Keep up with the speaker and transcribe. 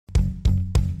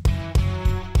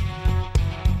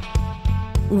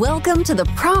Welcome to the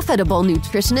Profitable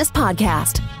Nutritionist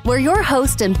Podcast, where your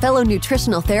host and fellow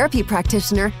nutritional therapy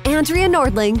practitioner, Andrea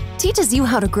Nordling, teaches you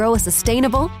how to grow a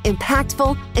sustainable,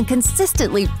 impactful, and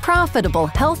consistently profitable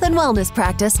health and wellness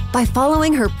practice by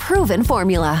following her proven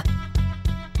formula.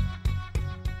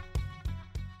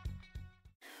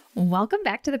 Welcome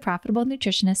back to the Profitable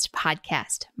Nutritionist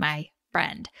Podcast, my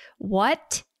friend.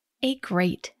 What a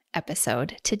great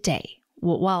episode today.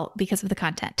 Well, because of the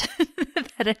content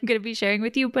that I'm going to be sharing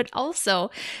with you, but also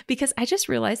because I just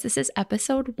realized this is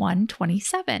episode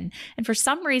 127. And for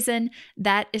some reason,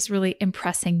 that is really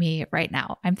impressing me right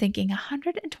now. I'm thinking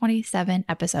 127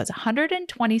 episodes,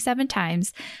 127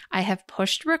 times I have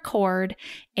pushed record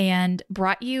and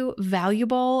brought you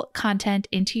valuable content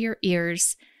into your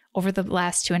ears over the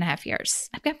last 2.5 years.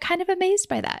 I'm kind of amazed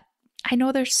by that. I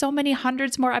know there's so many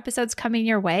hundreds more episodes coming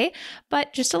your way,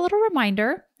 but just a little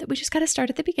reminder that we just got to start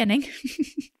at the beginning.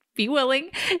 Be willing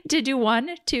to do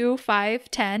 1, 2, 5,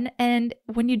 10. And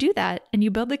when you do that and you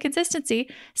build the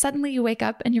consistency, suddenly you wake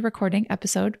up and you're recording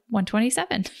episode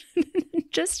 127.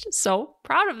 Just so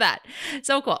proud of that.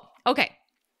 So cool. Okay.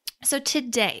 So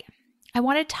today, I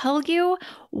want to tell you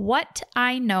what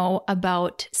I know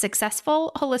about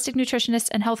successful holistic nutritionists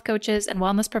and health coaches and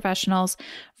wellness professionals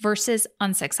versus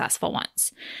unsuccessful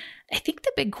ones. I think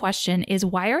the big question is,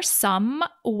 why are some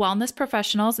wellness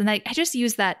professionals, and I just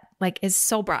use that like is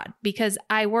so broad because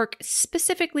I work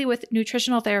specifically with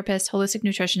nutritional therapists, holistic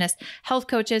nutritionists, health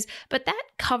coaches, but that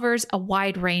covers a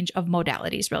wide range of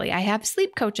modalities, really. I have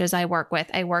sleep coaches I work with.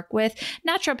 I work with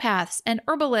naturopaths and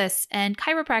herbalists and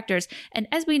chiropractors. And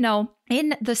as we know,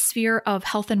 in the sphere of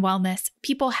health and wellness,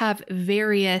 people have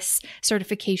various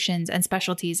certifications and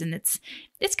specialties, and it's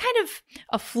kind of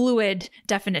a fluid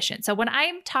definition. So when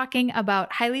I'm talking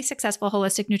about highly successful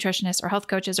holistic nutritionists or health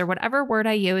coaches or whatever word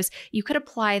I use, you could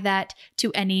apply that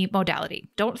to any modality.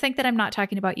 Don't think that I'm not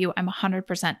talking about you. I'm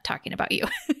 100% talking about you.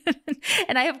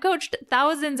 And I have coached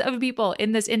thousands of people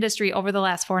in this industry over the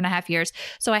last 4.5 years.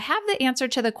 So I have the answer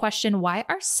to the question, why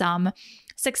are some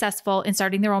successful in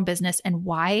starting their own business and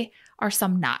why are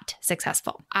some not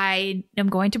successful? I am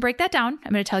going to break that down.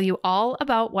 I'm going to tell you all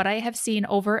about what I have seen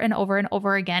over and over and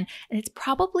over again. And it's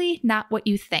probably not what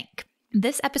you think.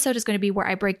 This episode is going to be where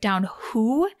I break down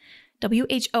who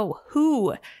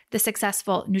the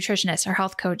successful nutritionist or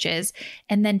health coach is,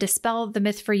 and then dispel the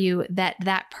myth for you that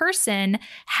that person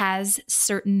has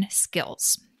certain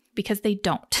skills, because they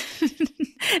don't.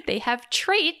 They have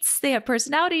traits, they have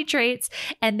personality traits,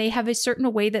 and they have a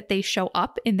certain way that they show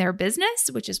up in their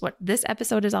business, which is what this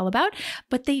episode is all about,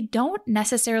 but they don't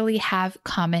necessarily have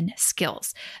common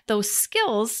skills. Those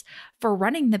skills for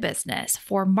running the business,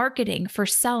 for marketing, for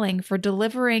selling, for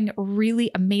delivering really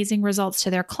amazing results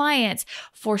to their clients,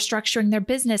 for structuring their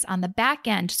business on the back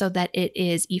end so that it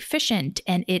is efficient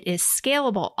and it is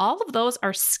scalable. All of those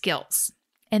are skills.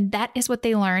 And that is what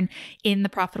they learn in the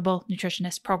Profitable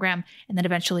Nutritionist program and then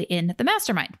eventually in the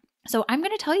mastermind. So I'm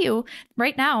going to tell you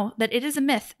right now that it is a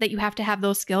myth that you have to have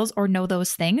those skills or know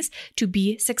those things to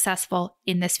be successful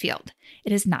in this field.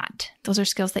 It is not. Those are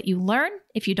skills that you learn.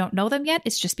 If you don't know them yet,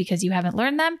 it's just because you haven't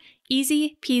learned them.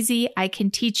 Easy peasy, I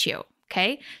can teach you.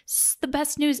 Okay. It's the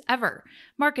best news ever.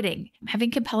 Marketing,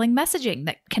 having compelling messaging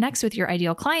that connects with your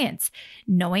ideal clients,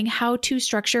 knowing how to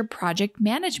structure project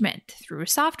management through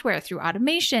software, through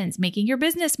automations, making your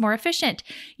business more efficient,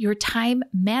 your time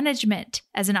management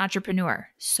as an entrepreneur.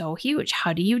 So huge.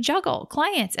 How do you juggle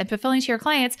clients and fulfilling to your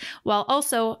clients while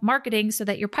also marketing so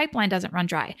that your pipeline doesn't run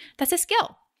dry? That's a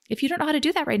skill. If you don't know how to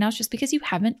do that right now, it's just because you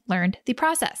haven't learned the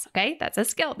process. Okay. That's a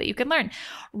skill that you can learn.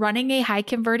 Running a high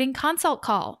converting consult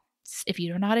call. If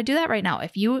you don't know how to do that right now,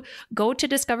 if you go to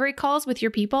discovery calls with your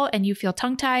people and you feel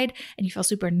tongue-tied and you feel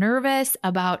super nervous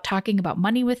about talking about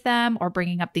money with them or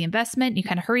bringing up the investment, you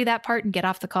kind of hurry that part and get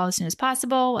off the call as soon as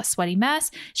possible, a sweaty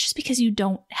mess, it's just because you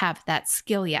don't have that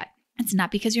skill yet. It's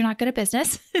not because you're not good at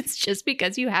business. It's just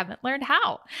because you haven't learned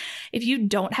how. If you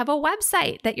don't have a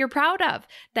website that you're proud of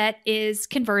that is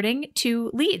converting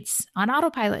to leads on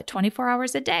autopilot 24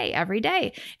 hours a day, every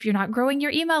day, if you're not growing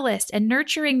your email list and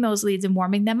nurturing those leads and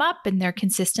warming them up and they're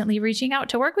consistently reaching out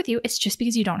to work with you, it's just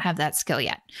because you don't have that skill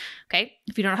yet. Okay.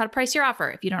 If you don't know how to price your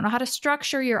offer, if you don't know how to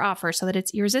structure your offer so that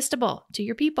it's irresistible to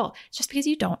your people, it's just because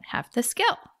you don't have the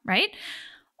skill, right?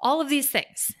 All of these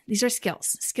things, these are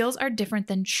skills. Skills are different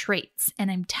than traits. And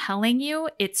I'm telling you,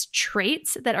 it's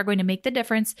traits that are going to make the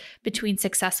difference between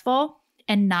successful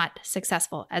and not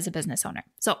successful as a business owner.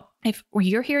 So if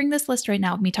you're hearing this list right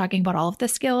now of me talking about all of the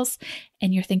skills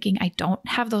and you're thinking, I don't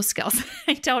have those skills,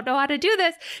 I don't know how to do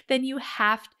this, then you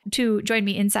have to join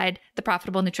me inside the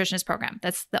Profitable Nutritionist program.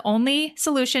 That's the only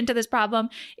solution to this problem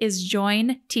is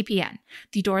join TPN.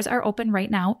 The doors are open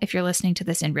right now. If you're listening to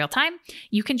this in real time,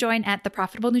 you can join at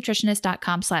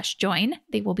theprofitablenutritionist.com/join.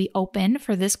 They will be open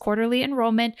for this quarterly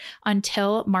enrollment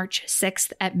until March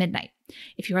 6th at midnight.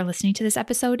 If you are listening to this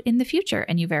episode in the future,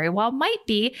 and you very well might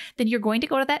be, then you're going to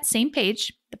go to that same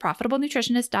page,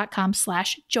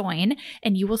 theprofitablenutritionist.com/join,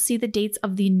 and you will see the dates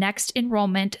of the next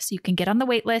enrollment so you can get on the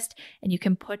wait list and you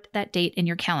can put that date in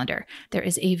your calendar. There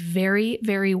is a very,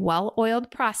 very well-oiled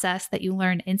process that you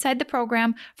learn inside the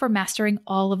program for mastering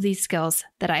all of these skills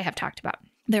that I have talked about.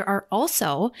 There are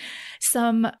also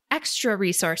some extra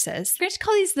resources. We're going to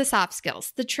call these the soft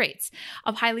skills, the traits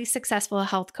of highly successful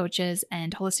health coaches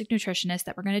and holistic nutritionists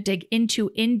that we're going to dig into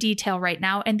in detail right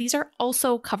now. And these are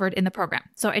also covered in the program.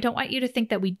 So I don't want you to think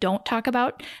that we don't talk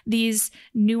about these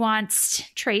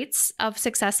nuanced traits of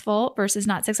successful versus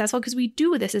not successful, because we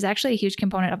do. This is actually a huge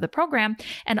component of the program.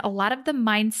 And a lot of the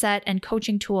mindset and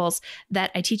coaching tools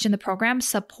that I teach in the program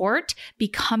support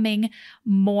becoming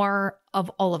more of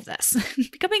all of this,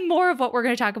 becoming more of what we're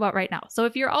going to talk about right now. So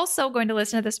if you're also going to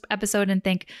listen to this episode and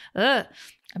think, I'm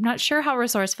not sure how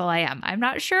resourceful I am, I'm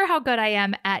not sure how good I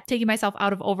am at taking myself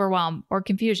out of overwhelm or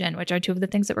confusion, which are two of the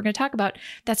things that we're going to talk about,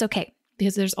 that's okay.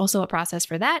 Because there's also a process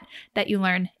for that you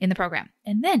learn in the program.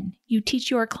 And then you teach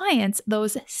your clients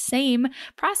those same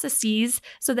processes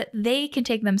so that they can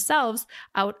take themselves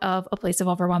out of a place of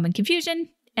overwhelm and confusion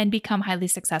and become highly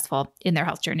successful in their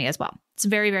health journey as well. It's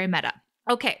very, very meta.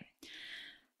 Okay.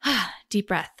 Deep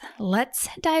breath. Let's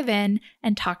dive in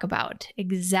and talk about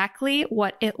exactly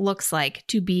what it looks like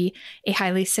to be a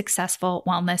highly successful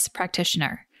wellness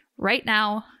practitioner. Right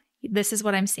now, this is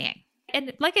what I'm seeing.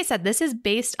 And like I said, this is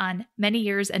based on many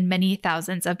years and many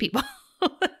thousands of people.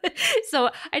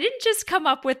 So I didn't just come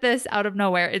up with this out of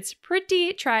nowhere. It's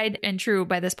pretty tried and true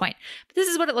by this point. But this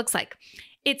is what it looks like.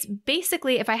 It's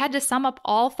basically, if I had to sum up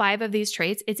all 5 of these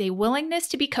traits, it's a willingness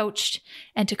to be coached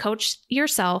and to coach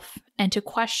yourself and to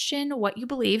question what you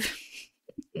believe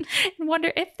and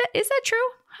wonder if is that true?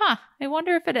 I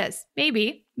wonder if it is.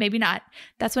 Maybe, maybe not.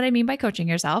 That's what I mean by coaching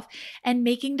yourself, and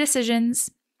making decisions,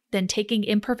 then taking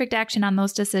imperfect action on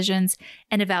those decisions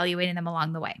and evaluating them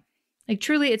along the way. Like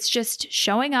truly, it's just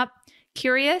showing up,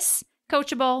 curious,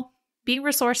 coachable, being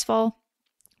resourceful,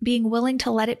 being willing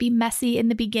to let it be messy in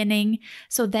the beginning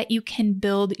so that you can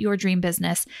build your dream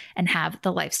business and have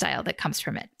the lifestyle that comes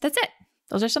from it. That's it.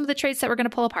 Those are some of the traits that we're going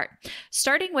to pull apart.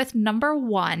 Starting with number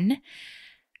 1,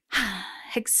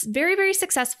 very, very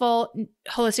successful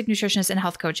holistic nutritionists and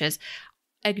health coaches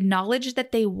acknowledge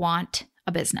that they want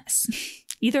a business.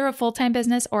 Either a full-time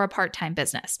business or a part-time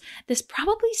business. This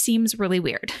probably seems really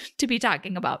weird to be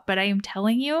talking about, but I am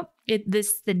telling you, the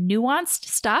nuanced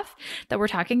stuff that we're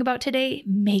talking about today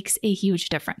makes a huge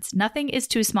difference. Nothing is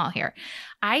too small here.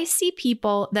 I see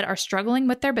people that are struggling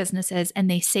with their businesses and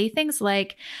they say things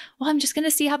like, well, I'm just going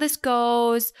to see how this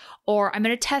goes, or I'm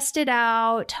going to test it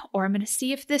out, or I'm going to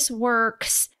see if this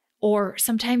works. Or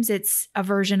sometimes it's a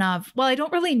version of, well, I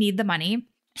don't really need the money,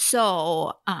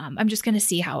 so I'm just going to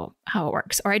see how it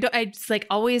works. Or it's like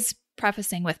always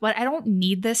prefacing with, well, I don't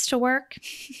need this to work,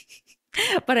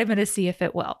 but I'm going to see if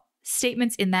it will.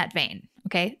 Statements in that vein.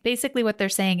 Okay. Basically what they're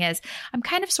saying is, I'm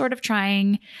kind of sort of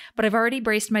trying, but I've already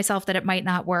braced myself that it might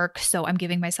not work. So I'm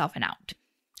giving myself an out.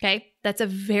 Okay. That's a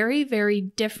very, very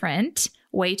different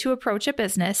way to approach a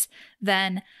business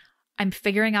than I'm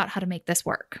figuring out how to make this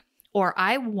work. Or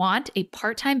I want a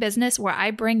part-time business where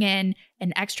I bring in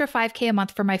an extra $5,000 a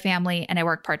month for my family and I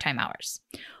work part-time hours.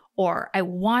 Or I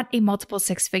want a multiple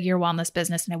 6-figure wellness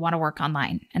business and I want to work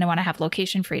online and I want to have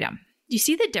location freedom. Do you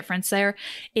see the difference there?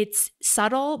 It's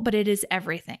subtle, but it is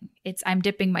everything. It's I'm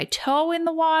dipping my toe in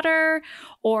the water,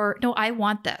 or no, I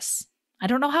want this. I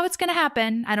don't know how it's going to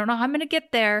happen. I don't know how I'm going to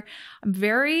get there. I'm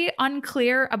very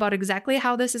unclear about exactly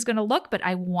how this is going to look, but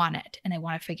I want it and I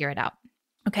want to figure it out.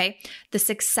 Okay. The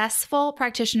successful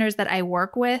practitioners that I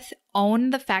work with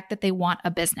own the fact that they want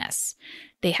a business.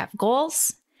 They have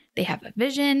goals, they have a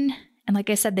vision. And like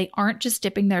I said, they aren't just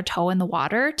dipping their toe in the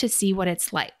water to see what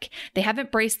it's like. They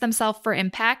haven't braced themselves for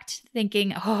impact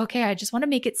thinking, oh, okay, I just want to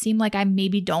make it seem like I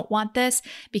maybe don't want this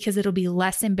because it'll be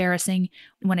less embarrassing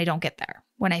when I don't get there,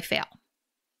 when I fail.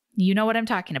 You know what I'm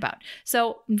talking about.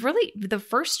 So really, the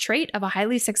first trait of a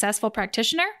highly successful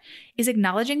practitioner is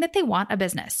acknowledging that they want a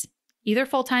business, either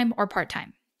full-time or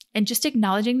part-time. And just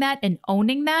acknowledging that and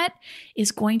owning that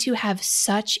is going to have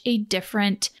such a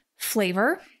different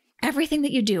flavor everything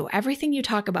that you do, everything you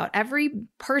talk about, every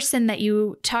person that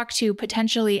you talk to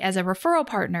potentially as a referral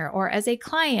partner or as a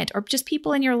client, or just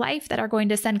people in your life that are going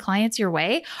to send clients your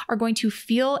way, are going to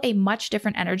feel a much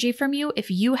different energy from you if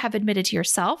you have admitted to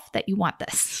yourself that you want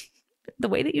this. The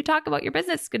way that you talk about your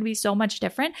business is going to be so much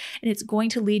different, and it's going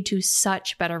to lead to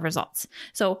such better results.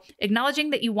 So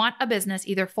acknowledging that you want a business,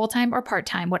 either full-time or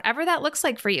part-time, whatever that looks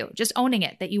like for you, just owning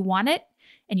it, that you want it,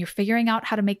 and you're figuring out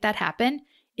how to make that happen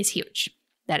is huge.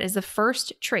 That is the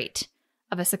first trait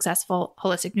of a successful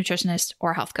holistic nutritionist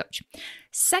or health coach.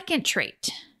 Second trait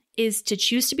is to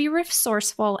choose to be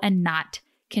resourceful and not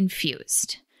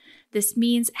confused. This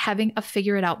means having a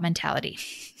figure it out mentality.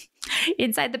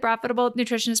 Inside the Profitable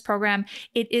Nutritionist program,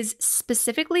 it is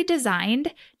specifically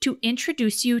designed to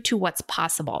introduce you to what's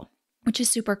possible, which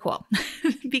is super cool.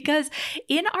 Because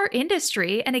in our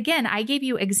industry, and again, I gave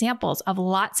you examples of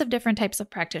lots of different types of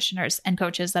practitioners and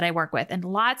coaches that I work with and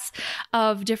lots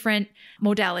of different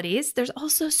modalities. There's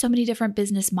also so many different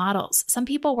business models. Some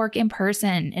people work in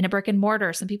person in a brick and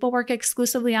mortar. Some people work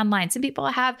exclusively online. Some people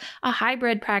have a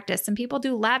hybrid practice. Some people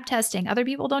do lab testing. Other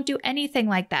people don't do anything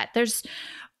like that. There's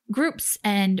groups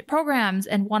and programs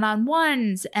and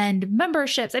one-on-ones and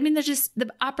memberships. I mean, there's just the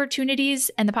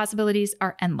opportunities and the possibilities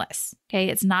are endless. Okay.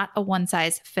 It's not a one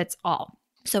size fits all.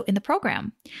 So in the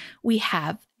program, we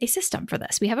have a system for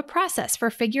this. We have a process for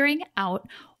figuring out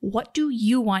what do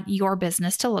you want your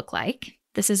business to look like.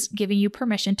 This is giving you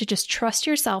permission to just trust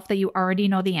yourself that you already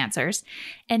know the answers,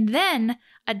 and then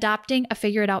adopting a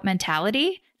figure it out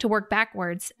mentality to work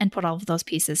backwards and put all of those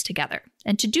pieces together.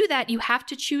 And to do that, you have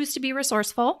to choose to be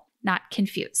resourceful, not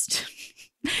confused.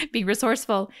 Being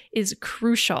resourceful is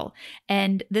crucial.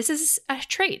 And this is a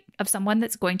trait of someone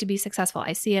that's going to be successful.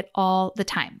 I see it all the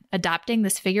time, adopting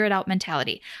this figure it out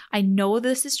mentality. I know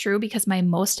this is true because my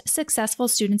most successful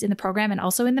students in the program and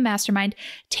also in the mastermind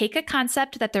take a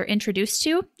concept that they're introduced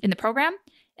to in the program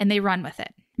and they run with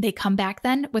it. They come back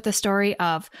then with a story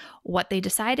of what they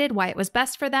decided, why it was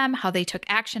best for them, how they took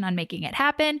action on making it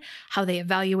happen, how they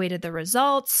evaluated the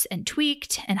results and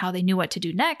tweaked, and how they knew what to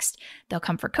do next. They'll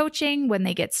come for coaching when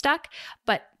they get stuck.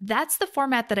 But that's the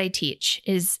format that I teach,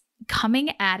 is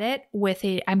coming at it with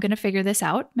a I'm going to figure this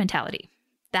out mentality.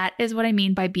 That is what I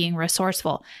mean by being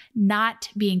resourceful, not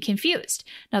being confused.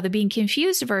 Now, the being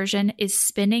confused version is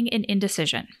spinning in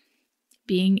indecision,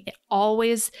 being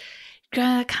always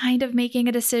kind of making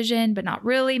a decision, but not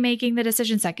really making the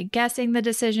decision, second guessing the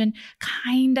decision,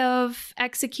 kind of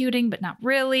executing, but not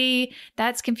really.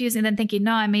 That's confusing. Then thinking,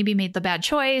 no, I maybe made the bad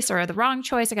choice or the wrong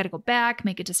choice. I got to go back,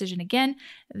 make a decision again.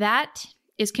 That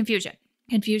is confusion.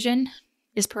 Confusion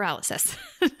is paralysis.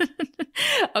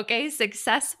 Okay,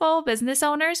 successful business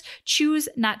owners choose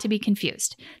not to be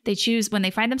confused. They choose, when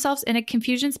they find themselves in a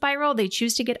confusion spiral, they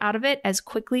choose to get out of it as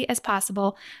quickly as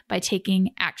possible by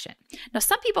taking action. Now,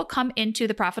 some people come into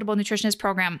the Profitable Nutritionist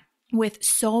program with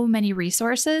so many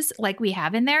resources like we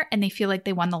have in there, and they feel like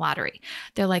they won the lottery.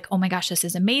 They're like, oh my gosh, this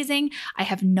is amazing. I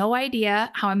have no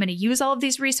idea how I'm going to use all of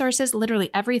these resources. Literally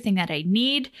everything that I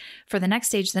need for the next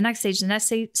stage, the next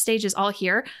stage is all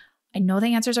here. I know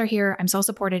the answers are here. I'm so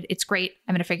supported. It's great.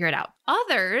 I'm going to figure it out.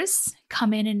 Others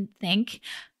come in and think,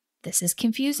 this is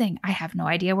confusing. I have no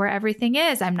idea where everything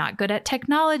is. I'm not good at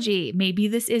technology. Maybe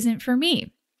this isn't for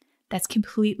me. That's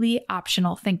completely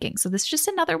optional thinking. So this is just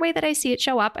another way that I see it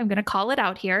show up. I'm going to call it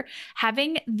out here.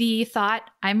 Having the thought,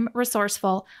 I'm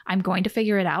resourceful, I'm going to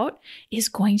figure it out, is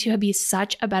going to be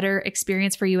such a better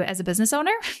experience for you as a business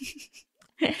owner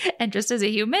and just as a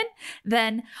human,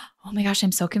 then, oh my gosh,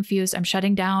 I'm so confused. I'm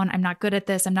shutting down. I'm not good at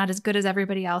this. I'm not as good as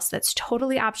everybody else. That's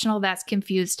totally optional. That's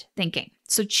confused thinking.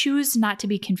 So choose not to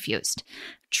be confused.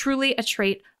 Truly a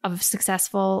trait of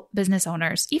successful business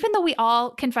owners. Even though we all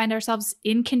can find ourselves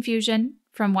in confusion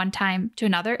from one time to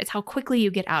another, it's how quickly you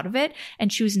get out of it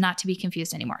and choose not to be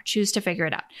confused anymore. Choose to figure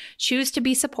it out. Choose to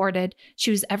be supported.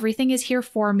 Choose everything is here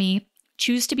for me.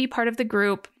 Choose to be part of the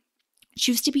group.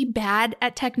 Choose to be bad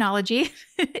at technology.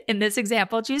 In this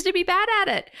example, choose to be bad at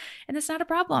it. And it's not a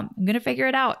problem. I'm going to figure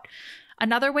it out.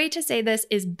 Another way to say this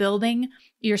is building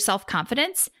your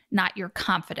self-confidence, not your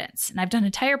confidence. And I've done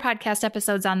entire podcast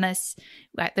episodes on this.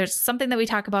 There's something that we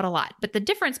talk about a lot. But the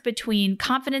difference between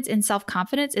confidence and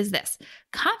self-confidence is this.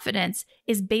 Confidence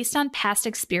is based on past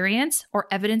experience or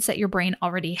evidence that your brain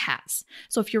already has.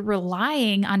 So if you're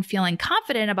relying on feeling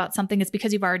confident about something, it's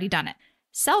because you've already done it.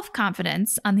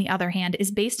 Self-confidence, on the other hand,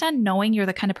 is based on knowing you're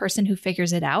the kind of person who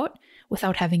figures it out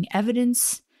without having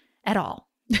evidence at all.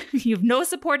 You have no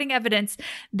supporting evidence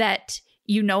that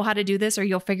you know how to do this or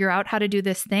you'll figure out how to do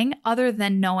this thing other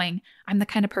than knowing I'm the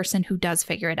kind of person who does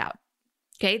figure it out.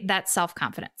 Okay, that's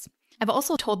self-confidence. I've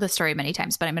also told this story many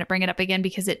times, but I'm going to bring it up again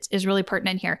because it is really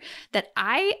pertinent here, that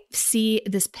I see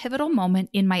this pivotal moment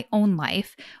in my own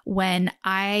life when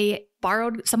I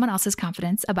borrowed someone else's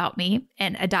confidence about me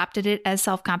and adopted it as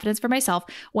self-confidence for myself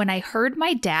when I heard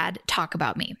my dad talk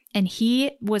about me. And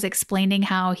he was explaining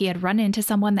how he had run into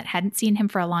someone that hadn't seen him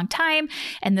for a long time.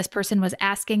 And this person was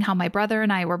asking how my brother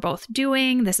and I were both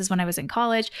doing. This is when I was in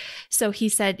college. So he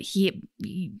said he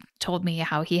told me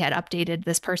how he had updated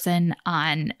this person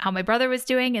on how my brother was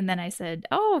doing. And then I said,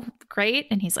 oh, great.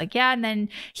 And he's like, yeah. And then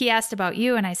he asked about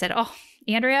you. And I said, oh,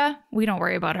 Andrea, we don't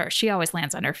worry about her. She always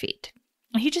lands on her feet.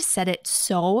 He just said it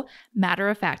so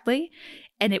matter-of-factly,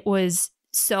 and it's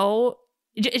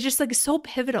just like so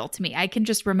pivotal to me. I can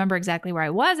just remember exactly where I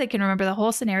was. I can remember the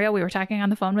whole scenario. We were talking on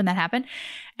the phone when that happened,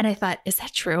 and I thought, is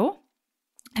that true?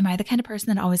 Am I the kind of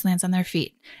person that always lands on their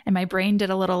feet? And my brain did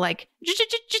a little like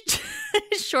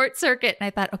short circuit, and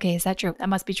I thought, okay, is that true? That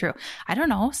must be true. I don't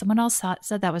know. Someone else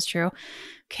said that was true.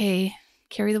 Okay,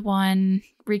 carry the one,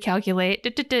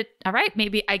 recalculate. All right,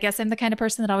 maybe I guess I'm the kind of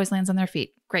person that always lands on their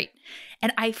feet. Great.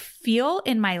 And I feel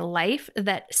in my life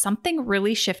that something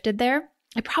really shifted there.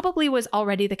 I probably was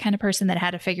already the kind of person that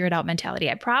had a figure it out mentality.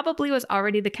 I probably was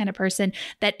already the kind of person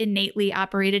that innately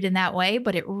operated in that way,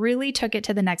 but it really took it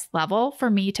to the next level for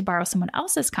me to borrow someone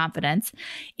else's confidence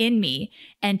in me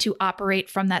and to operate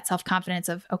from that self-confidence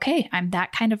of, okay, I'm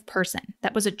that kind of person.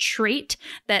 That was a trait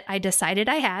that I decided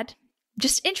I had.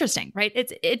 Just interesting, right?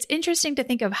 It's interesting to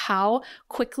think of how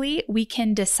quickly we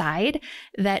can decide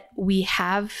that we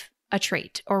have a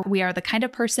trait or we are the kind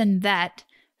of person that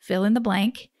fill in the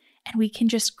blank, and we can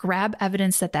just grab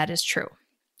evidence that that is true.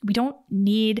 We don't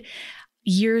need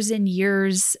years and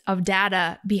years of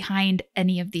data behind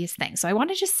any of these things. So I want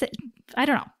to just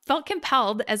felt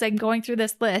compelled as I'm going through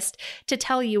this list to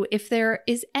tell you if there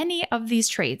is any of these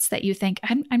traits that you think,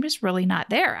 I'm just really not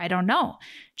there. I don't know.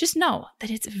 Just know that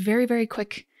it's a very, very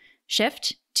quick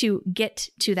shift to get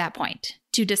to that point,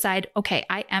 to decide, okay,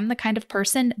 I am the kind of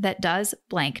person that does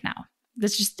blank now.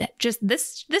 This just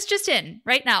in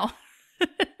right now.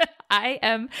 I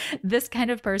am this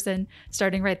kind of person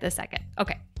starting right this second.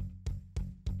 Okay.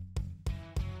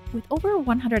 With over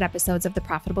 100 episodes of the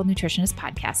Profitable Nutritionist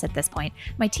Podcast at this point,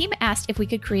 my team asked if we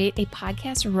could create a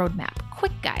podcast roadmap,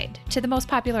 quick guide to the most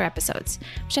popular episodes,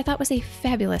 which I thought was a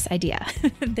fabulous idea.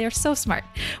 They're so smart.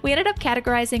 We ended up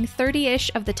categorizing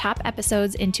 30-ish of the top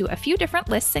episodes into a few different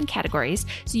lists and categories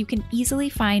so you can easily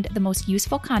find the most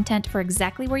useful content for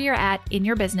exactly where you're at in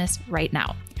your business right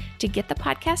now. To get the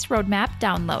podcast roadmap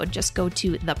download, just go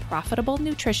to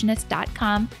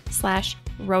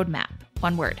theprofitablenutritionist.com/roadmap.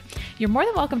 One word. You're more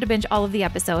than welcome to binge all of the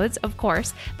episodes, of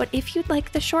course, but if you'd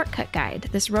like the shortcut guide,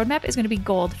 this roadmap is going to be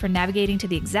gold for navigating to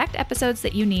the exact episodes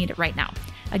that you need right now.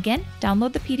 Again,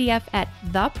 download the PDF at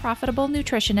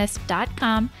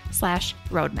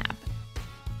theprofitablenutritionist.com/roadmap.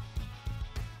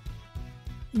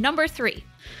 Number 3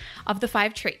 of the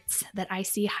 5 traits that I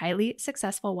see highly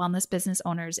successful wellness business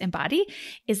owners embody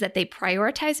is that they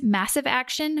prioritize massive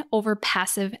action over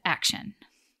passive action.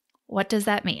 What does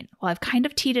that mean? Well, I've kind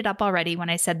of teed it up already when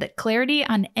I said that clarity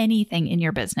on anything in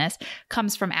your business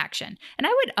comes from action. And I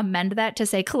would amend that to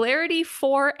say clarity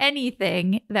for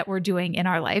anything that we're doing in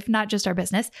our life, not just our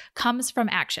business, comes from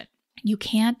action. You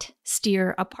can't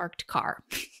steer a parked car.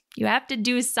 You have to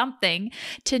do something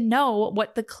to know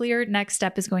what the clear next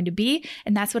step is going to be.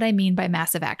 And that's what I mean by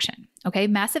massive action. Okay.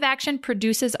 Massive action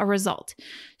produces a result.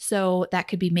 So that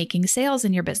could be making sales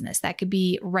in your business. That could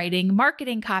be writing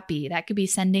marketing copy. That could be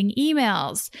sending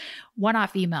emails,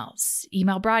 one-off emails,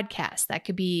 email broadcasts. That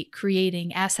could be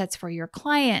creating assets for your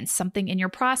clients, something in your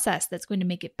process that's going to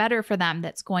make it better for them,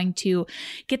 that's going to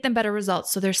get them better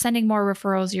results. So they're sending more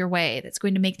referrals your way. That's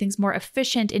going to make things more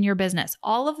efficient in your business.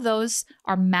 All of those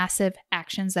are massive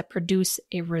actions that produce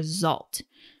a result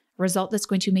that's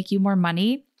going to make you more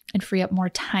money and free up more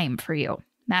time for you.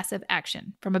 Massive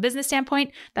action. From a business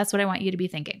standpoint, that's what I want you to be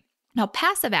thinking. Now,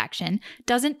 passive action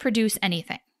doesn't produce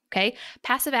anything. Okay.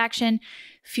 Passive action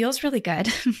feels really good.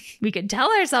 We can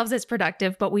tell ourselves it's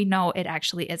productive, but we know it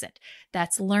actually isn't.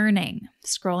 That's learning,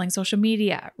 scrolling social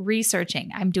media, researching.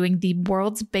 I'm doing the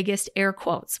world's biggest air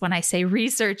quotes when I say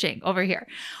researching over here,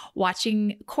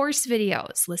 watching course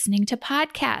videos, listening to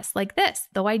podcasts like this.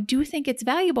 Though I do think it's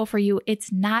valuable for you,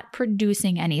 it's not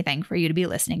producing anything for you to be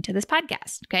listening to this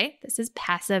podcast. Okay. This is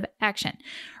passive action.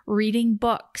 Reading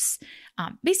books,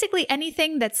 basically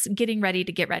anything that's getting ready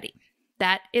to get ready.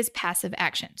 That is passive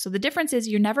action. So the difference is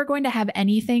you're never going to have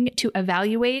anything to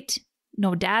evaluate,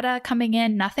 no data coming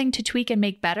in, nothing to tweak and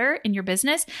make better in your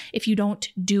business if you don't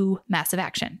do massive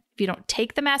action. If you don't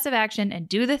take the massive action and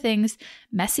do the things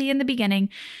messy in the beginning,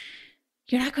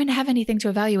 you're not going to have anything to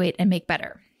evaluate and make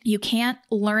better. You can't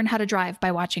learn how to drive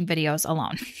by watching videos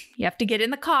alone. You have to get in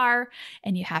the car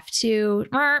and you have to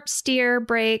steer,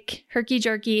 brake,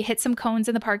 herky-jerky, hit some cones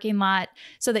in the parking lot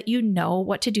so that you know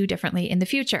what to do differently in the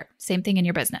future. Same thing in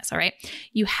your business, all right?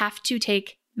 You have to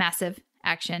take massive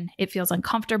action. It feels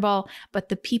uncomfortable, but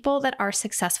the people that are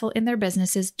successful in their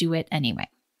businesses do it anyway.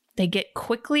 They get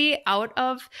quickly out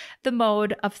of the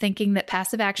mode of thinking that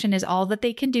passive action is all that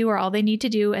they can do or all they need to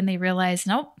do, and they realize,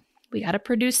 nope, we got to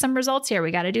produce some results here.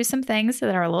 We got to do some things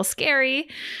that are a little scary.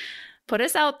 Put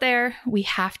us out there. We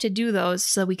have to do those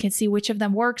so we can see which of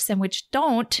them works and which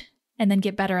don't, and then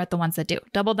get better at the ones that do.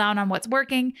 Double down on what's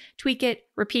working, tweak it,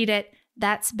 repeat it.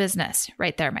 That's business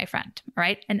right there, my friend. All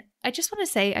right. And I just want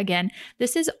to say again,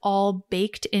 this is all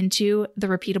baked into the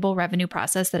repeatable revenue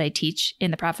process that I teach in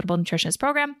the Profitable Nutritionist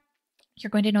program. You're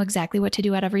going to know exactly what to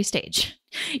do at every stage.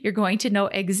 You're going to know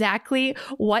exactly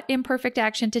what imperfect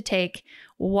action to take,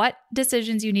 what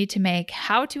decisions you need to make,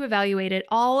 how to evaluate it.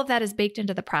 All of that is baked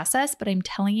into the process. But I'm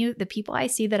telling you, the people I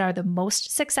see that are the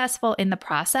most successful in the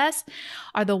process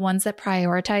are the ones that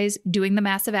prioritize doing the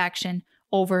massive action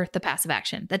over the passive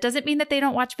action. That doesn't mean that they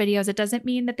don't watch videos. It doesn't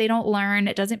mean that they don't learn.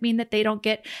 It doesn't mean that they don't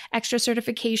get extra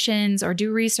certifications or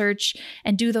do research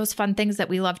and do those fun things that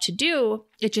we love to do.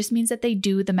 It just means that they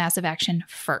do the massive action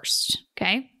first.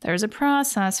 Okay. There's a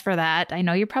process for that. I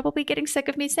know you're probably getting sick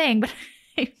of me saying, but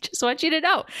I just want you to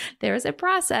know there is a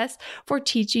process for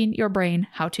teaching your brain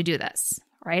how to do this.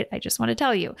 Right? I just want to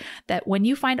tell you that when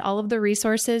you find all of the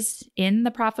resources in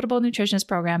the Profitable Nutritionist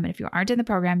program, and if you aren't in the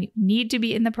program, you need to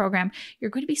be in the program,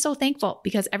 you're going to be so thankful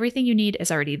because everything you need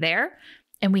is already there.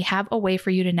 And we have a way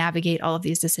for you to navigate all of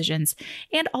these decisions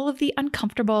and all of the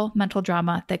uncomfortable mental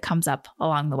drama that comes up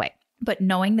along the way. But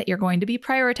knowing that you're going to be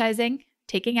prioritizing,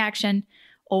 taking action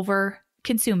over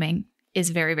consuming is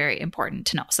very, very important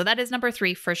to know. So that is number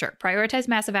 3 for sure. Prioritize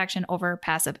massive action over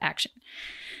passive action.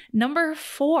 Number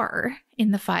 4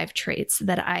 in the 5 traits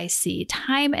that I see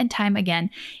time and time again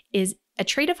is a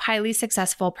trait of highly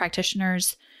successful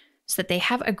practitioners is that they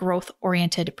have a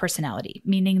growth-oriented personality,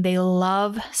 meaning they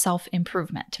love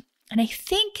self-improvement. And I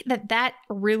think that that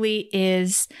really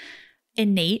is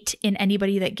innate in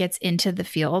anybody that gets into the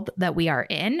field that we are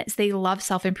in. Is they love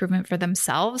self-improvement for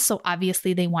themselves. So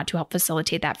obviously they want to help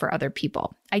facilitate that for other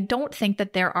people. I don't think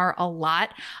that there are a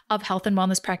lot of health and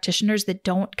wellness practitioners that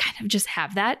don't kind of just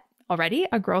have that already,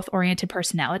 a growth-oriented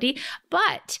personality,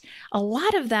 but a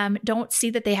lot of them don't see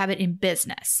that they have it in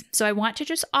business. So I want to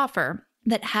just offer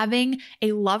that having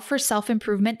a love for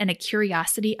self-improvement and a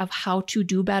curiosity of how to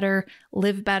do better,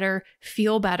 live better,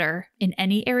 feel better in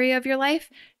any area of your life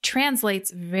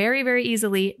translates very, very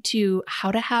easily to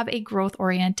how to have a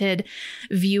growth-oriented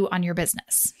view on your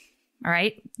business. All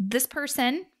right. This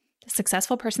person, the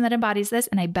successful person that embodies this,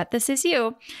 and I bet this is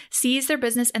you, sees their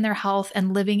business and their health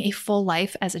and living a full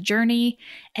life as a journey,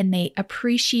 and they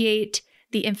appreciate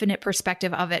the infinite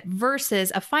perspective of it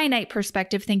versus a finite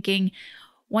perspective thinking,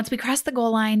 once we cross the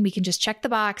goal line, we can just check the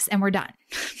box and we're done.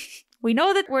 We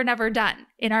know that we're never done.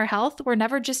 In our health, we're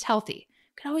never just healthy.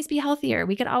 We could always be healthier.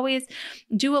 We could always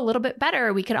do a little bit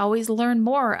better. We could always learn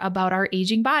more about our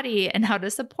aging body and how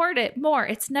to support it more.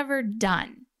 It's never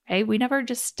done. Okay? We never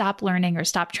just stop learning or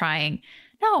stop trying.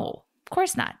 No, of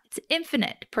course not. It's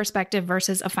infinite perspective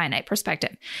versus a finite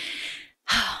perspective,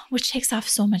 which takes off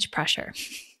so much pressure.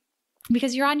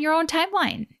 Because you're on your own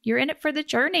timeline. You're in it for the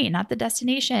journey, not the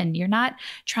destination. You're not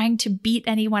trying to beat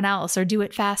anyone else or do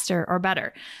it faster or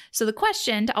better. So the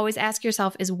question to always ask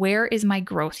yourself is, where is my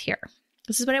growth here?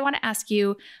 This is what I want to ask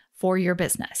you for your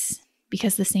business,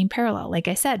 because the same parallel, like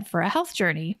I said, for a health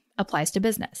journey applies to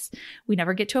business. We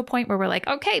never get to a point where we're like,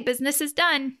 okay, business is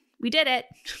done. We did it.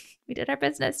 We did our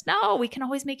business. No, we can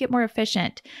always make it more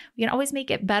efficient. We can always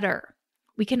make it better.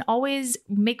 We can always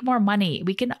make more money.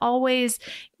 We can always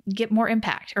get more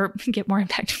impact.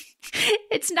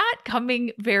 It's not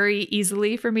coming very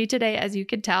easily for me today, as you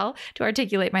can tell, to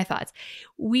articulate my thoughts.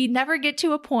 We never get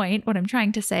to a point, what I'm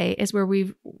trying to say is where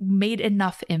we've made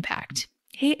enough impact.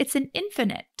 Hey, it's an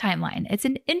infinite timeline. It's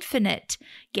an infinite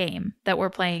game that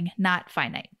we're playing, not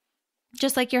finite.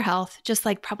 Just like your health, just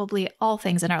like probably all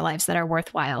things in our lives that are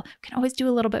worthwhile, we can always do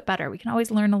a little bit better. We can always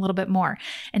learn a little bit more.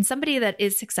 And somebody that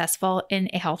is successful in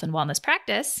a health and wellness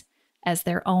practice, as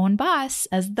their own boss,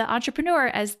 as the entrepreneur,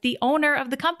 as the owner of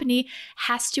the company,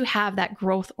 has to have that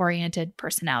growth-oriented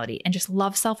personality and just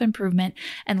love self-improvement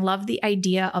and love the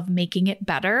idea of making it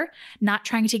better, not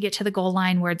trying to get to the goal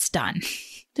line where it's done.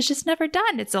 It's just never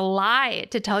done. It's a lie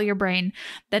to tell your brain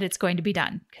that it's going to be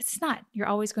done, because it's not. You're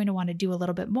always going to want to do a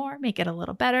little bit more, make it a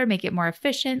little better, make it more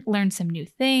efficient, learn some new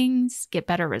things, get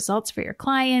better results for your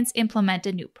clients, implement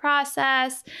a new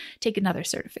process, take another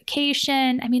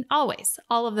certification. I mean, always,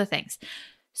 all of the things.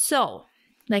 So,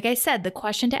 like I said, the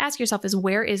question to ask yourself is,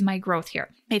 where is my growth here?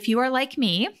 If you are like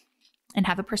me and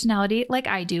have a personality like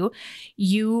I do,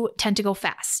 you tend to go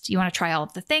fast. You want to try all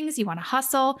of the things. You want to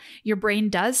hustle. Your brain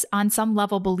does, on some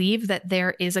level, believe that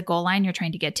there is a goal line you're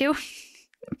trying to get to.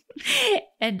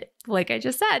 And like I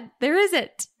just said, there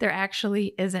isn't. There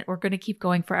actually isn't. We're going to keep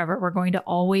going forever. We're going to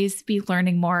always be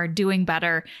learning more, doing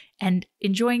better, and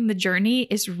enjoying the journey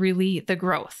is really the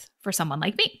growth for someone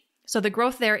like me. So the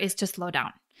growth there is to slow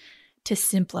down, to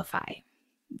simplify,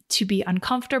 to be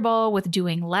uncomfortable with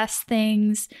doing less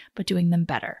things, but doing them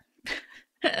better.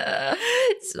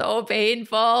 It's so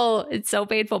painful. It's so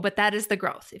painful, but that is the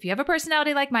growth. If you have a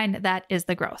personality like mine, that is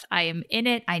the growth. I am in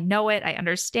it. I know it. I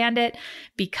understand it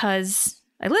because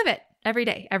I live it every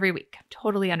day, every week.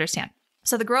 Totally understand.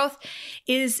 So the growth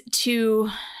is to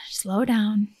slow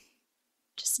down,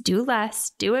 just do less,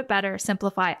 do it better,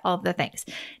 simplify, all of the things.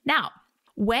 Now,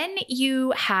 when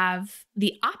you have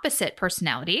the opposite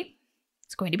personality,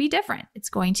 it's going to be different. It's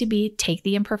going to be take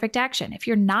the imperfect action. If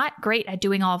you're not great at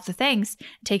doing all of the things,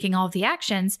 taking all of the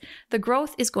actions, the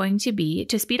growth is going to be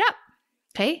to speed up,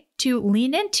 okay? To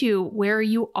lean into where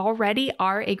you already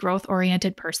are a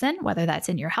growth-oriented person, whether that's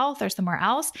in your health or somewhere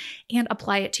else, and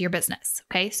apply it to your business,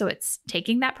 okay? So it's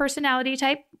taking that personality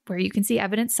type where you can see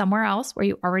evidence somewhere else where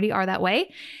you already are that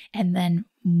way, and then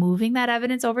moving that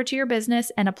evidence over to your business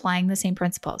and applying the same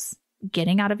principles,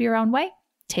 getting out of your own way,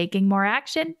 taking more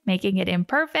action, making it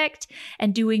imperfect,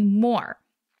 and doing more.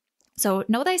 So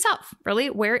know thyself, really.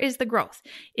 Where is the growth?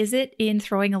 Is it in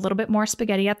throwing a little bit more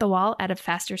spaghetti at the wall at a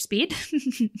faster speed?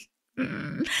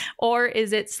 Or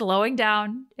is it slowing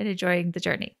down and enjoying the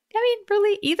journey? I mean,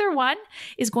 really, either one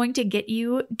is going to get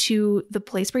you to the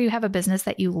place where you have a business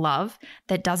that you love,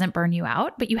 that doesn't burn you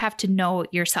out, but you have to know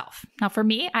yourself. Now, for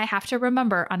me, I have to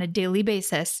remember on a daily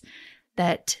basis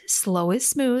that slow is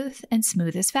smooth and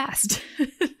smooth is fast.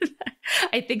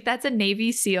 I think that's a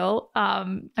Navy SEAL.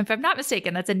 If I'm not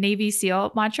mistaken, that's a Navy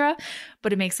SEAL mantra,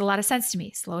 but it makes a lot of sense to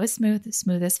me. Slow is smooth,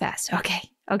 smooth is fast.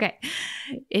 Okay.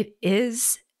 It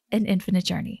is an infinite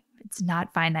journey. It's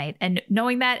not finite. And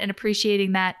knowing that and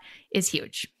appreciating that is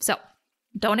huge. So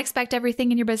don't expect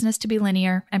everything in your business to be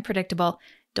linear and predictable.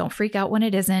 Don't freak out when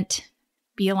it isn't.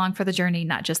 Be along for the journey,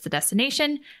 not just the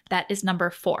destination. That is number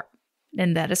 4.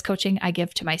 And that is coaching I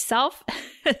give to myself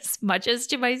as much as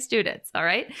to my students. All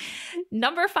right.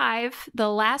 Number 5, the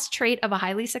last trait of a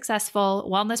highly successful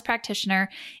wellness practitioner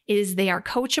is they are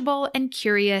coachable and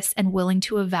curious and willing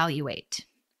to evaluate.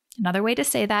 Another way to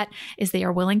say that is they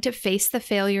are willing to face the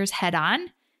failures head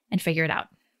on and figure it out.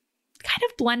 Kind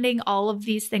of blending all of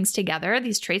these things together,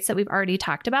 these traits that we've already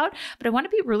talked about, but I want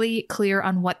to be really clear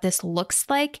on what this looks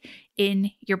like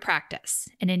in your practice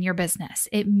and in your business.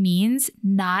 It means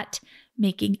not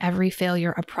making every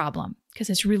failure a problem, because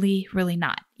it's really, really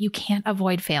not. You can't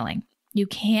avoid failing. You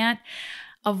can't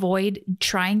avoid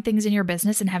trying things in your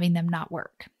business and having them not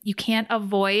work. You can't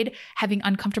avoid having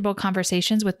uncomfortable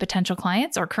conversations with potential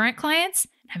clients or current clients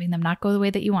and having them not go the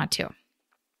way that you want to.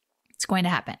 It's going to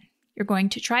happen. You're going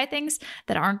to try things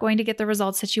that aren't going to get the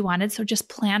results that you wanted, so just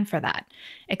plan for that.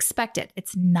 Expect it.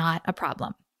 It's not a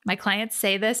problem. My clients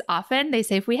say this often. They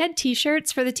say if we had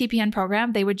t-shirts for the TPN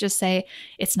program, they would just say,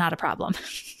 it's not a problem.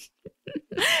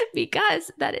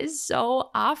 Because that is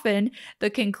so often the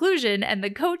conclusion and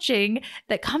the coaching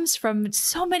that comes from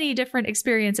so many different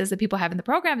experiences that people have in the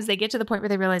program is they get to the point where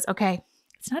they realize, okay,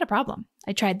 it's not a problem.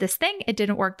 I tried this thing. It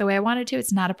didn't work the way I wanted to.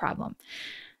 It's not a problem.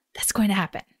 That's going to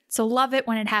happen. So love it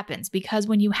when it happens, because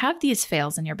when you have these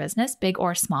fails in your business, big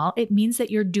or small, it means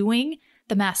that you're doing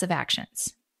the massive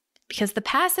actions, because the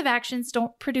passive actions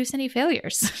don't produce any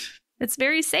failures. It's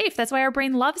very safe. That's why our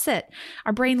brain loves it.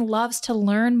 Our brain loves to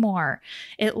learn more.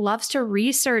 It loves to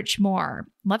research more,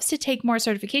 loves to take more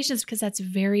certifications, because that's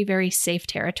very, very safe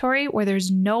territory where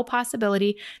there's no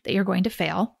possibility that you're going to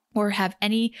fail or have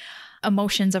any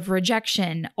emotions of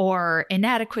rejection or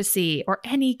inadequacy or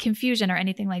any confusion or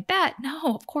anything like that.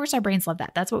 No, of course our brains love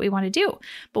that. That's what we want to do.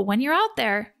 But when you're out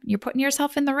there, you're putting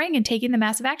yourself in the ring and taking the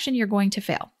massive action, you're going to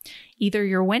fail. Either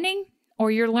you're winning or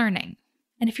you're learning.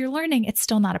 And if you're learning, it's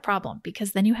still not a problem,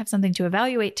 because then you have something to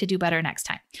evaluate to do better next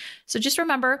time. So just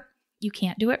remember, you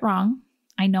can't do it wrong.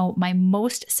 I know my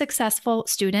most successful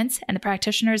students and the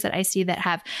practitioners that I see that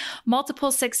have multiple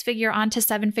 6-figure on to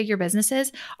 7-figure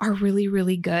businesses are really,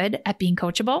 really good at being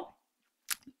coachable,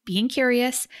 being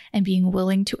curious, and being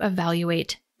willing to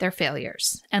evaluate their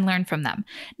failures and learn from them,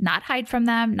 not hide from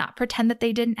them, not pretend that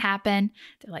they didn't happen.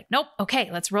 They're like, nope, okay,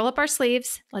 let's roll up our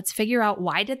sleeves. Let's figure out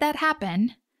why did that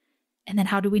happen? And then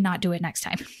how do we not do it next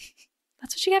time?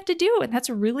 That's what you have to do. And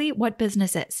that's really what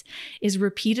business is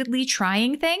repeatedly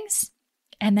trying things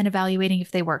and then evaluating if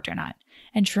they worked or not,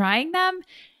 and trying them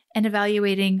and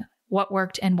evaluating what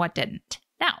worked and what didn't.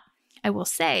 Now, I will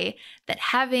say that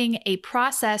having a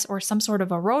process or some sort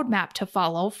of a roadmap to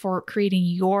follow for creating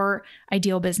your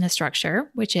ideal business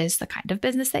structure, which is the kind of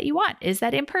business that you want. Is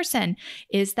that in person?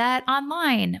 Is that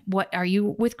online? What are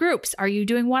you with groups? Are you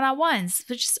doing one-on-ones?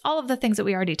 Which is all of the things that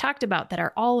we already talked about that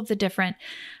are all of the different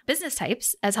business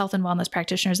types as health and wellness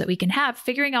practitioners that we can have,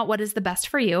 figuring out what is the best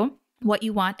for you, what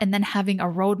you want, and then having a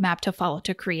roadmap to follow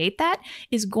to create that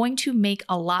is going to make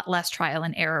a lot less trial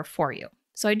and error for you.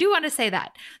 So I do want to say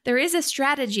that there is a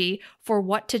strategy for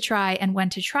what to try and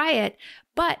when to try it,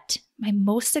 but my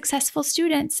most successful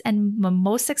students and the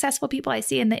most successful people I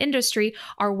see in the industry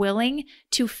are willing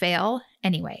to fail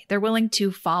anyway. They're willing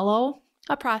to follow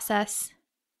a process,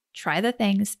 try the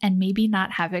things, and maybe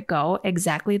not have it go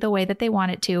exactly the way that they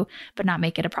want it to, but not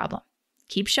make it a problem.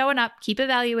 Keep showing up, keep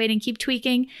evaluating, keep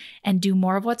tweaking, and do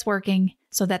more of what's working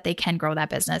so that they can grow that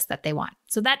business that they want.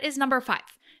 So that is number 5.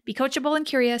 Be coachable and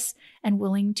curious and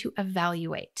willing to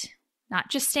evaluate, not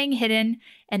just staying hidden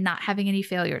and not having any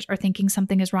failures or thinking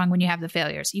something is wrong when you have the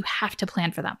failures. You have to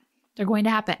plan for them. They're going to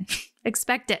happen.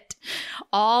 Expect it.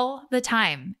 All the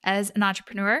time as an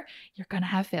entrepreneur, you're going to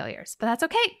have failures, but that's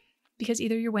okay because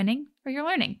either you're winning or you're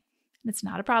learning. It's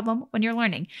not a problem when you're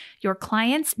learning. Your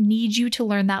clients need you to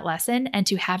learn that lesson and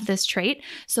to have this trait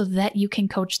so that you can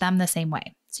coach them the same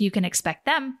way. So you can expect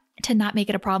them to not make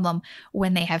it a problem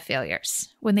when they have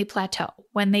failures, when they plateau,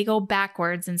 when they go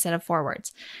backwards instead of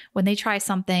forwards, when they try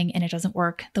something and it doesn't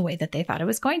work the way that they thought it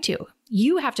was going to.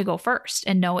 You have to go first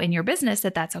and know in your business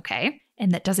that that's okay.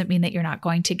 And that doesn't mean that you're not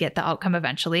going to get the outcome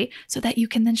eventually so that you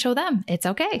can then show them it's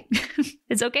okay.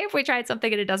 It's okay if we tried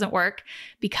something and it doesn't work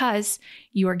because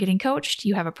you are getting coached,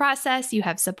 you have a process, you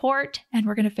have support, and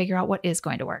we're going to figure out what is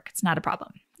going to work. It's not a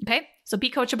problem. Okay. So be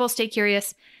coachable, stay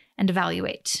curious, and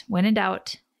evaluate. When in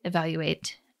doubt,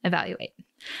 evaluate.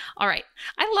 All right.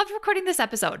 I loved recording this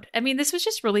episode. I mean, this was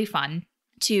just really fun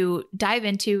to dive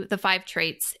into the 5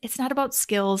 traits. It's not about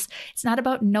skills. It's not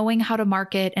about knowing how to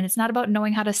market, and it's not about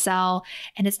knowing how to sell,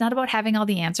 and it's not about having all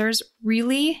the answers.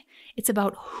 Really, it's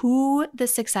about who the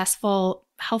successful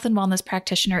health and wellness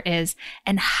practitioner is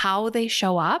and how they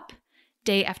show up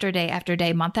day after day after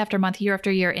day, month after month, year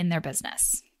after year in their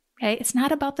business. Okay. It's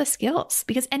not about the skills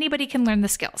because anybody can learn the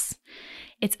skills.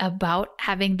 It's about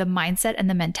having the mindset and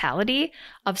the mentality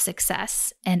of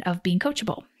success and of being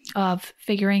coachable, of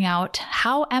figuring out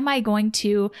how am I going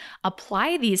to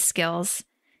apply these skills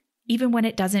even when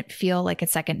it doesn't feel like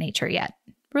it's second nature yet.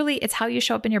 Really, it's how you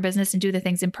show up in your business and do the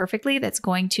things imperfectly that's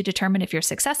going to determine if you're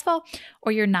successful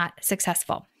or you're not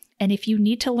successful. And if you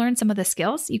need to learn some of the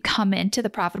skills, you come into the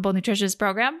Profitable Nutritionist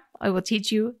program. I will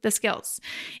teach you the skills.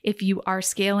 If you are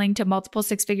scaling to multiple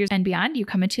 6 figures and beyond, you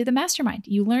come into the mastermind.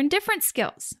 You learn different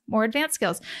skills, more advanced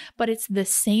skills, but it's the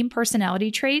same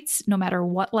personality traits, no matter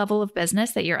what level of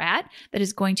business that you're at, that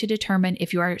is going to determine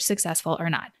if you are successful or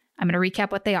not. I'm going to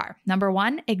recap what they are. Number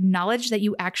 1, acknowledge that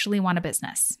you actually want a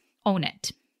business. Own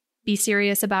it. Be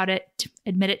serious about it.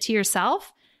 Admit it to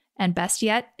yourself. And best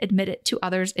yet, admit it to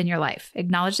others in your life.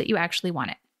 Acknowledge that you actually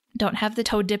want it. Don't have the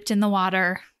toe dipped in the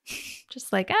water.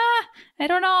 Just like, I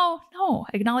don't know. No,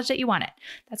 acknowledge that you want it.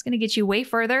 That's going to get you way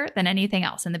further than anything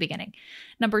else in the beginning.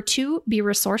 Number 2, be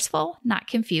resourceful, not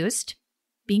confused.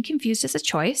 Being confused is a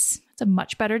choice. It's a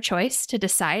much better choice to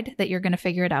decide that you're going to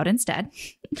figure it out instead.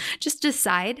 Just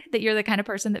decide that you're the kind of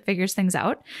person that figures things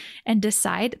out and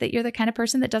decide that you're the kind of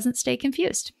person that doesn't stay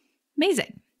confused.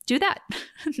 Amazing. Do that.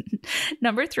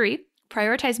 Number 3,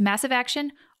 prioritize massive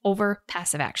action over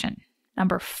passive action.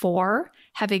 Number 4,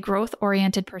 have a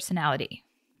growth-oriented personality.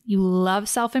 You love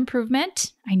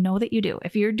self-improvement. I know that you do.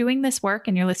 If you're doing this work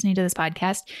and you're listening to this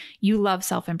podcast, you love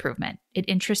self-improvement. It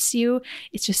interests you.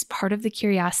 It's just part of the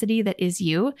curiosity that is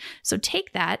you. So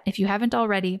take that, if you haven't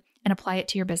already, and apply it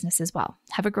to your business as well.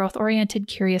 Have a growth-oriented,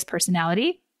 curious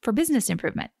personality for business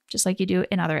improvement, just like you do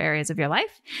in other areas of your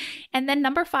life. And then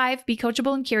number 5, be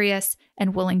coachable and curious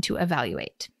and willing to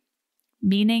evaluate,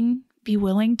 meaning be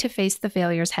willing to face the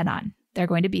failures head on. They're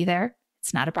going to be there.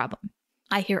 It's not a problem.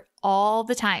 I hear all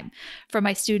the time from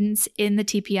my students in the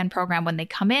TPN program when they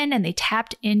come in and they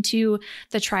tapped into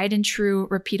the tried and true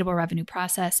repeatable revenue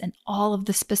process and all of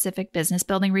the specific business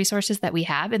building resources that we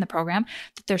have in the program,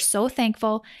 that they're so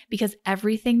thankful because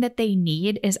everything that they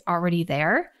need is already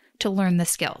there to learn the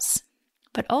skills.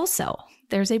 But also,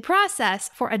 there's a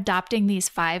process for adopting these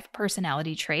 5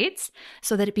 personality traits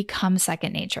so that it becomes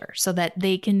second nature, so that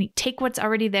they can take what's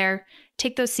already there,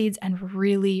 take those seeds and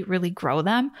really, really grow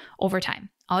them over time.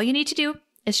 All you need to do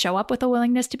is show up with a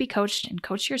willingness to be coached and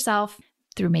coach yourself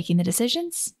through making the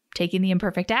decisions, taking the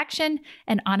imperfect action,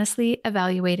 and honestly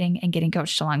evaluating and getting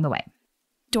coached along the way.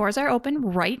 Doors are open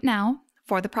right now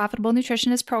for the Profitable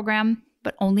Nutritionist program,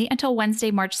 but only until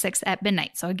Wednesday, March 6th at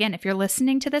midnight. So again, if you're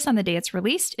listening to this on the day it's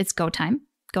released, it's go time.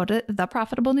 Go to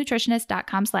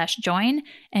theprofitablenutritionist.com/join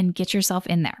and get yourself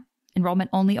in there. Enrollment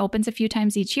only opens a few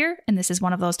times each year, and this is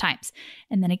one of those times.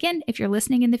 And then again, if you're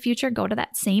listening in the future, go to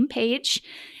that same page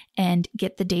and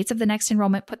get the dates of the next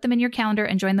enrollment, put them in your calendar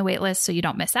and join the waitlist so you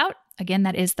don't miss out. Again,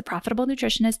 that is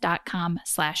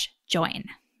theprofitablenutritionist.com/join.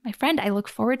 My friend, I look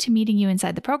forward to meeting you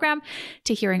inside the program,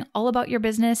 to hearing all about your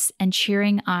business and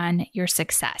cheering on your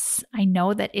success. I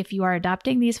know that if you are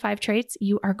adopting these 5 traits,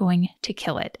 you are going to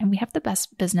kill it. And we have the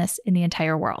best business in the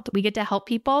entire world. We get to help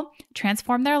people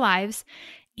transform their lives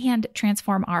and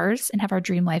transform ours and have our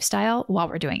dream lifestyle while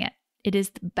we're doing it. It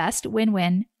is the best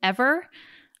win-win ever.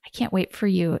 I can't wait for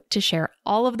you to share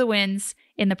all of the wins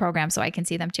in the program so I can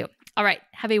see them too. All right.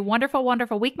 Have a wonderful,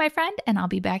 wonderful week, my friend. And I'll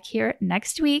be back here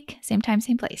next week. Same time,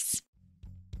 same place.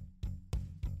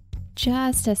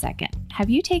 Just a second. Have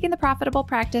you taken the Profitable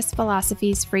Practice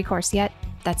Philosophies free course yet?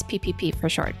 That's PPP for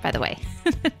short, by the way.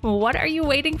 What are you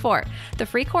waiting for? The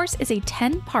free course is a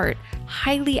 10-part,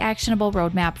 highly actionable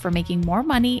roadmap for making more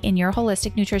money in your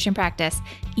holistic nutrition practice,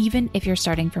 even if you're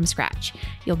starting from scratch.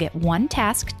 You'll get 1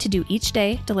 task to do each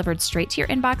day delivered straight to your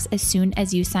inbox as soon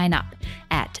as you sign up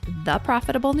at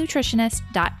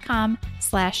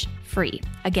theprofitablenutritionist.com/free.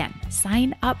 Again,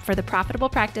 sign up for the Profitable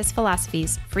Practice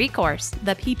Philosophies free course,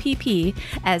 the PPP,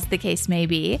 as the case may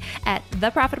be, at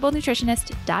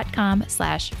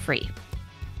theprofitablenutritionist.com/free.